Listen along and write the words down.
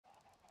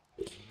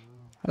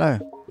Hello,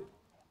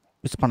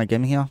 Mr. Punter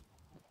Gaming here.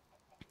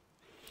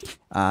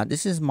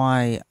 This is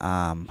my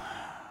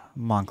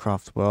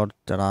Minecraft world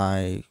that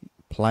I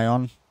play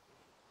on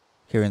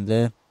here and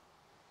there.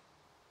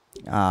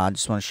 I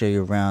just want to show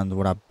you around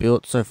what I've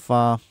built so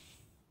far.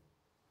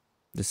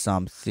 There's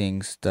some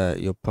things that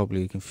you're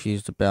probably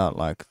confused about,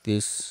 like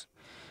this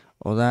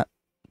or that.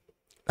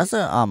 That's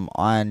a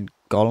iron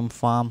golem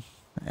farm,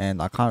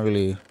 and I can't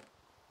really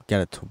get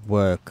it to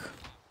work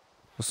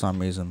for some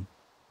reason.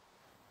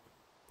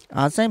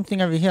 Same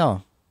thing over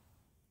here.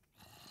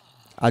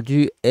 I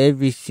do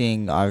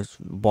everything I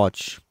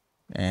watch,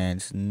 and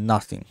it's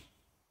nothing.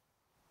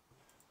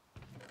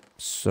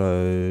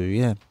 So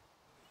yeah,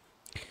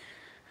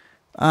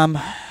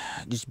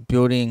 just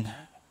building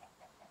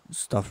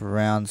stuff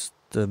around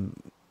the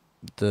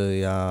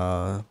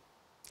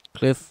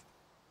cliff.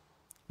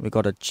 We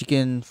got a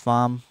chicken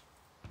farm,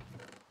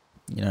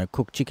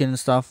 cook chicken and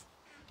stuff.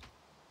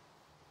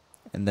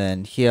 And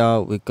then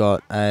here we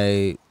got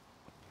a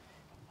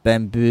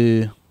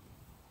bamboo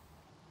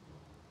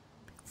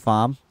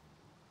farm.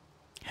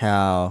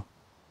 How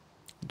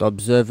the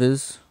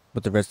observers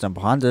with the redstone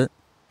behind it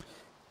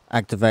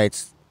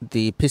activates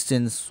the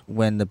pistons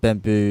when the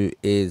bamboo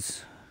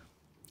is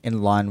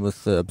in line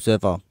with the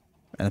observer,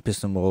 and the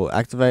piston will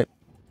activate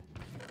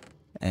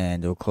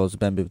and it will cause the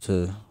bamboo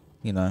to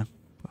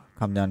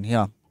come down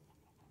here,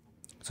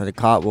 so the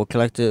cart will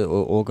collect it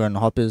or all go in the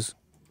hoppers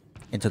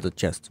into the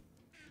chest.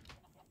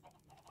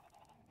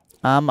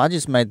 I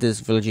just made this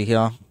villager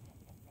here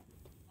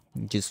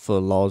just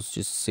for lols,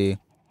 just to see.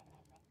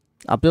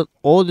 I built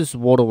all this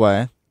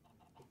waterway.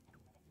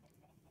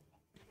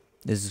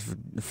 This is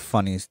the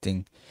funniest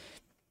thing.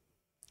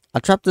 I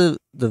trapped the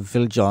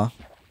villager.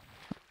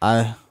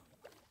 I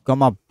got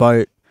my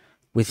boat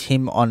with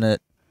him on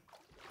it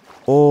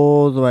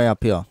all the way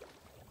up here.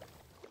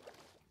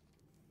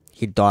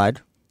 He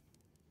died.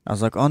 I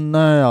was like, oh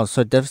no, I was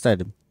so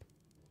devastated.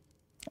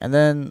 And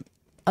then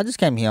I just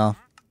came here.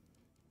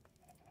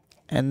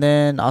 And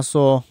then I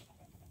saw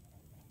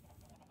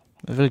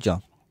a villager.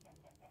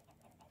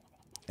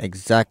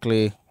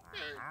 Exactly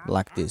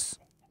like this.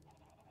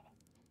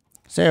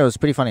 So yeah, it was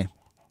pretty funny.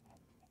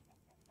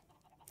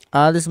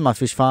 This is my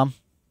fish farm.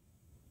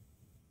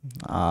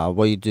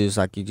 What you do is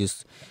like you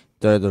just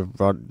throw the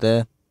rod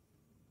there.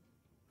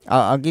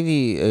 I'll give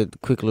you a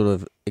quick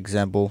little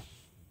example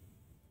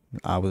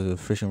with a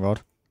fishing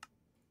rod.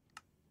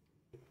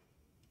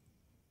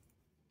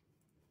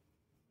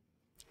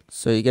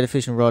 So you get a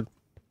fishing rod,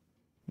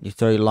 you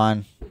throw your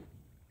line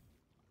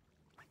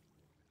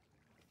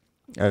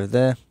over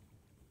there,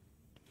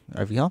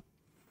 over here,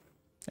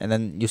 and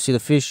then you see the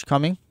fish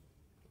coming,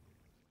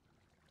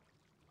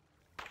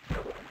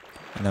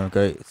 and then we'll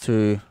go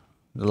through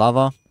the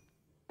lava,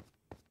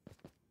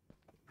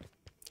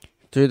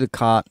 through the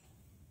cart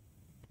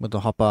with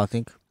the hopper, I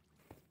think,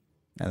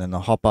 and then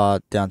the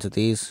hopper down to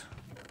these,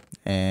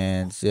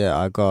 and yeah,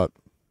 I got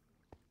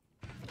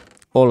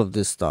all of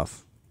this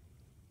stuff.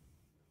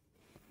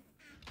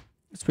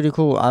 It's pretty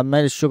cool. I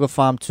made a sugar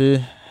farm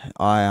too.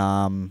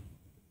 I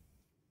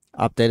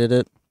updated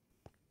it.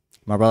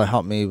 My brother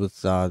helped me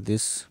with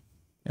this,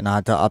 and I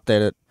had to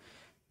update it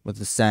with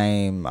the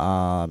same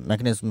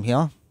mechanism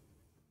here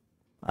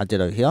I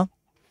did over here.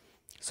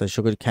 So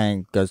sugar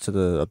cane goes to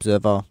the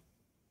observer,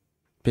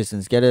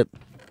 pistons get it,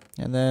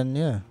 and then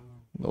yeah,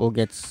 it all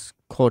gets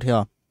caught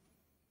here.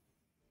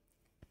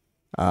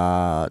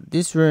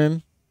 This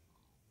room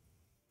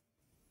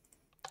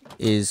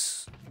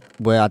is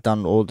where I've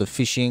done all the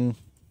fishing,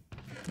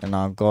 and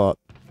I've got,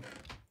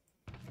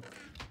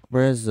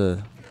 where's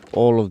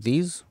all of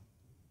these,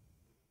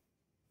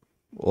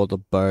 all the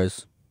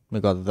bows. We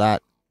got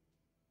that.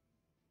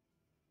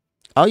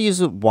 I'll use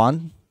it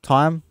one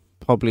time,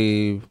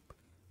 probably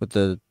with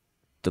the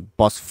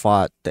boss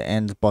fight, the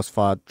end boss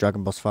fight,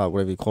 dragon boss fight,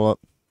 whatever you call it,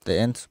 the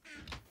end.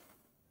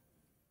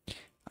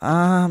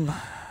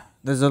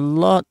 There's a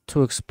lot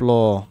to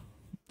explore.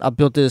 I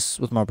built this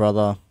with my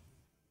brother.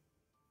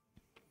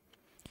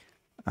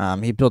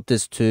 He built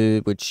this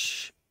too,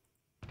 which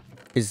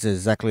is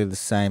exactly the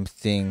same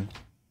thing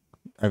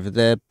over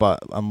there, but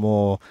a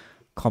more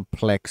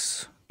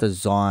complex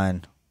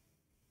design,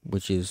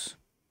 which is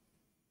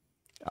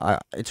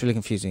it's really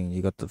confusing.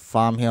 You got the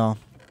farm here.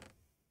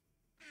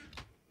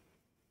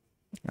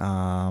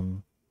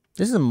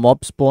 This is a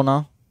mob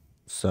spawner,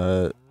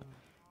 so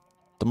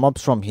the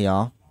mobs from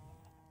here,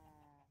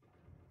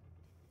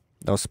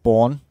 they'll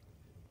spawn.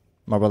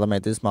 My brother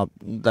made this mob.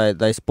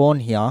 They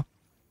spawn here.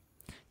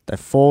 They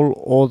fall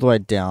all the way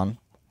down,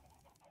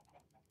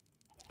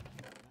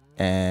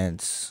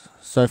 and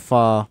so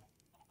far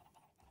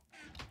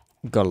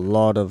got a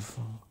lot of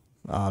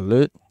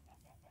loot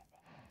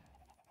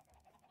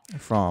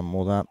from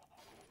all that.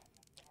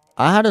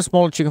 I had a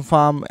smaller chicken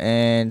farm,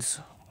 and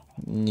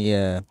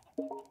yeah,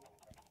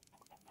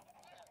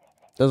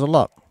 there's a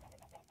lot.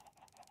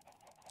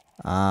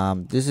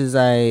 This is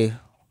a,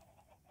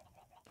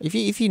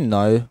 if you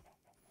know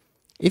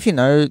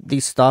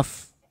this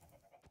stuff,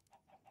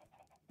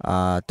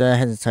 don't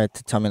hesitate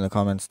to tell me in the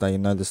comments that you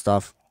know this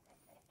stuff.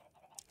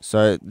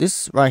 So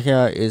this right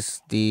here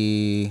is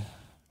the,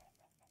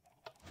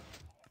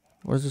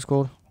 what is this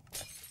called?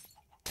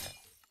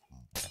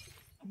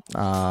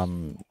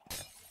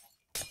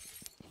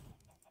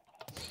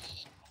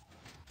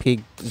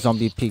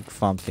 Zombie pig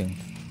farm thing.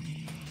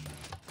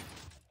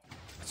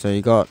 So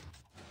you got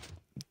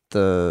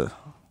the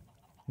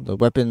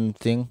weapon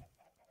thing,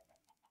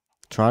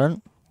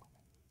 trident.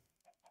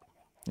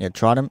 Yeah,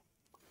 trident.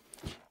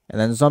 And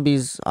then zombie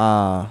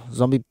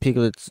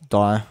piglets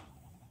die,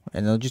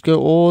 and they'll just go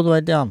all the way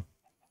down.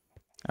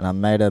 And I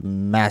made a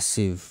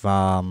massive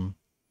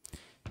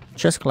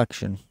chest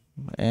collection,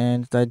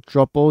 and they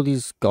drop all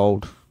these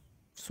gold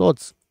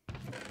swords.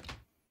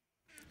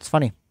 It's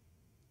funny.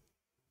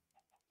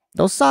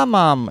 There was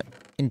some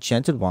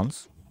enchanted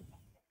ones.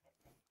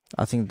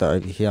 I think they're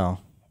over here.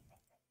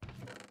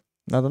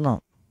 No, they're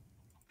not.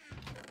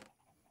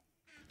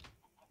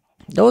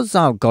 There was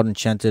gold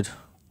enchanted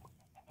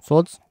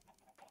swords.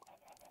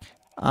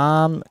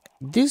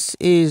 This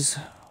is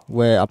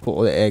where I put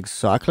all the eggs.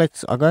 So I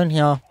go in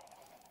here.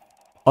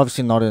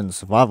 Obviously not in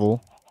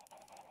survival,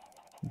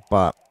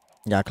 but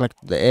yeah, I collect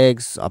the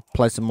eggs. I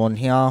place them on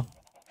here,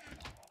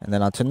 and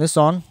then I turn this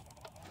on,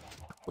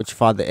 which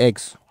fire the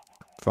eggs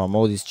from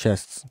all these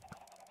chests.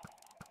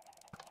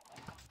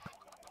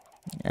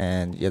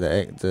 And yeah,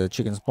 the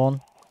chicken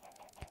spawn.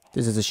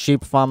 This is a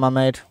sheep farm I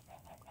made.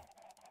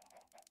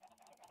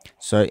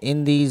 So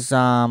in these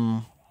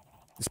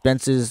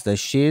dispensers, there's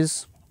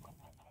shears.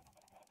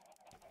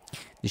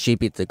 The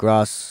sheep eat the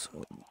grass.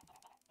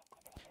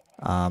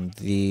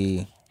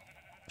 The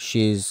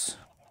shears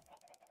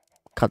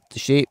cut the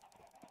sheep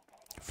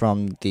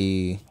from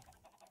the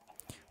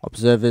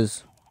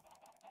observers.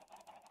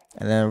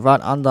 And then right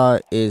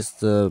under is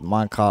the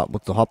minecart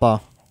with the hopper.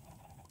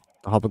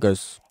 The hopper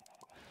goes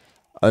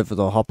over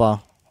the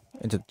hopper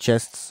into the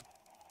chests.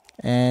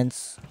 And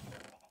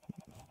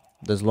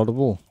there's a lot of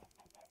wool.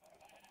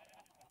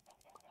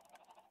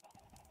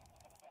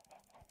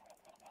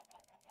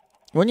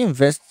 When you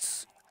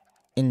invest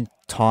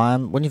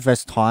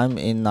time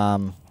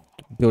in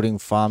building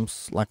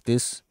farms like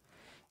this,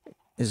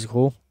 is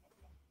cool.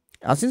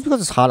 I think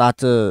because it's hard, I have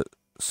to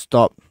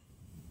stop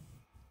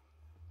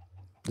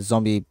the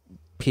zombie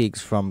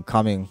pigs from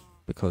coming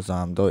because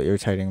they're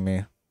irritating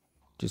me.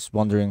 Just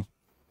wondering.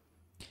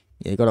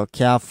 Yeah, you got a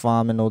cow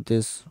farm and all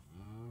this.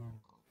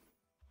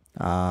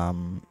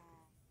 Cool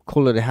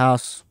little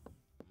house.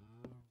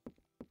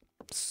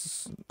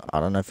 I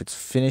don't know if it's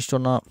finished or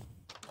not,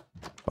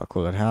 but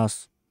cool little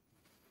house.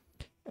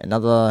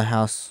 Another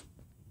house.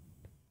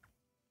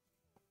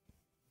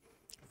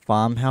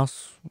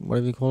 Farmhouse,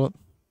 whatever you call it.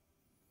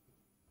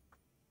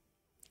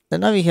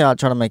 Then over here I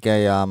try to make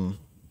a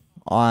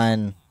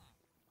iron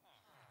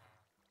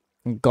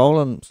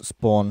golem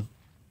spawn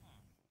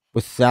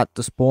without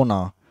the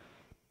spawner,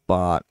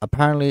 but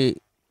apparently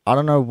I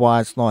don't know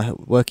why it's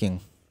not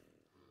working.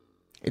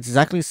 It's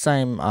exactly the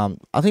same.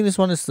 I think this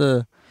one is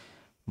the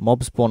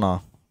mob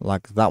spawner,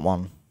 like that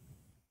one,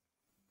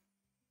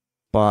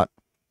 but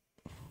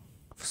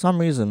for some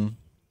reason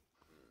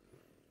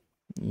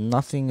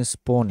nothing is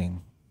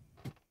spawning.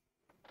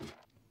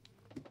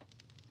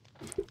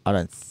 I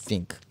don't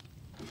think.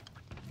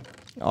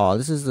 Oh,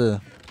 this is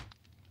the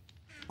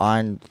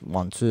iron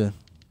one too.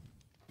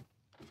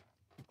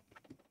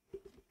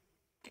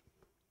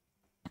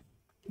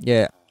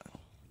 Yeah,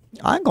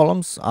 iron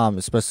golems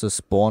is supposed to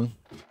spawn.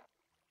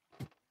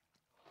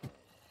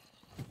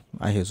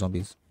 I hear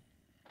zombies.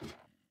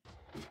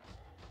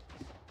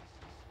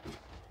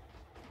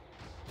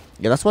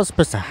 Yeah, that's what's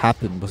supposed to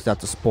happen, was that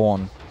to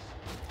spawn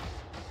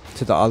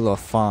to the other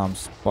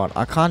farms, but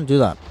I can't do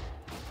that.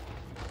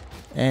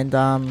 And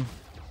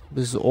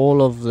this is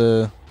all of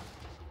the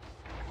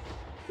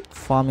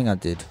farming I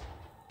did.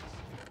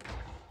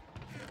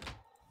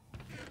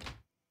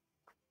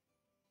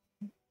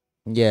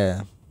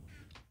 Yeah,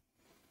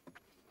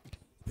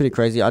 pretty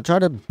crazy. I tried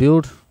to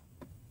build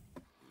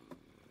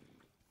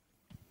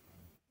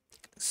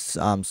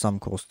some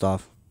cool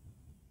stuff,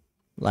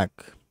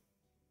 like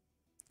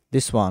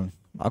this one.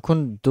 I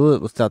couldn't do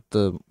it without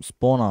the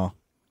spawner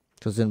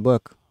because it didn't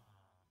work.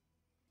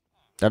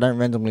 They don't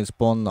randomly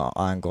spawn the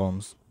iron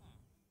golems.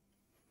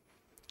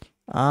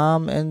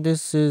 And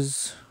this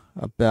is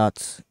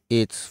about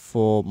it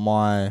for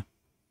my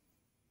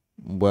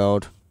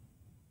world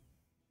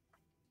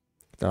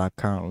that I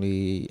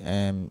currently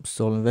am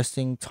still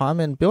investing time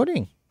in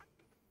building.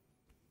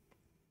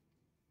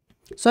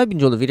 So I hope you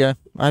enjoyed the video.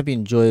 I hope you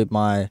enjoyed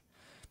my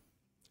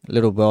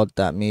little world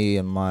that me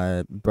and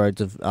my bros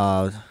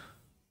have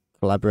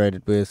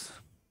collaborated with.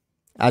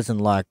 As in,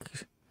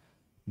 like,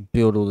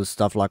 build all this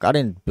stuff. Like, I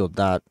didn't build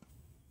that.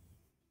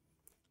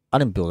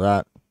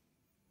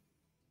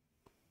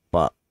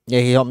 But yeah,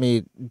 he helped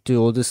me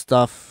do all this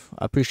stuff.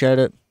 I appreciate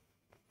it.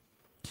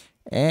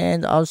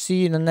 And I'll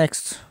see you in the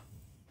next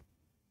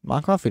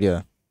Minecraft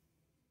video.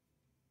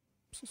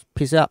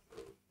 Peace out.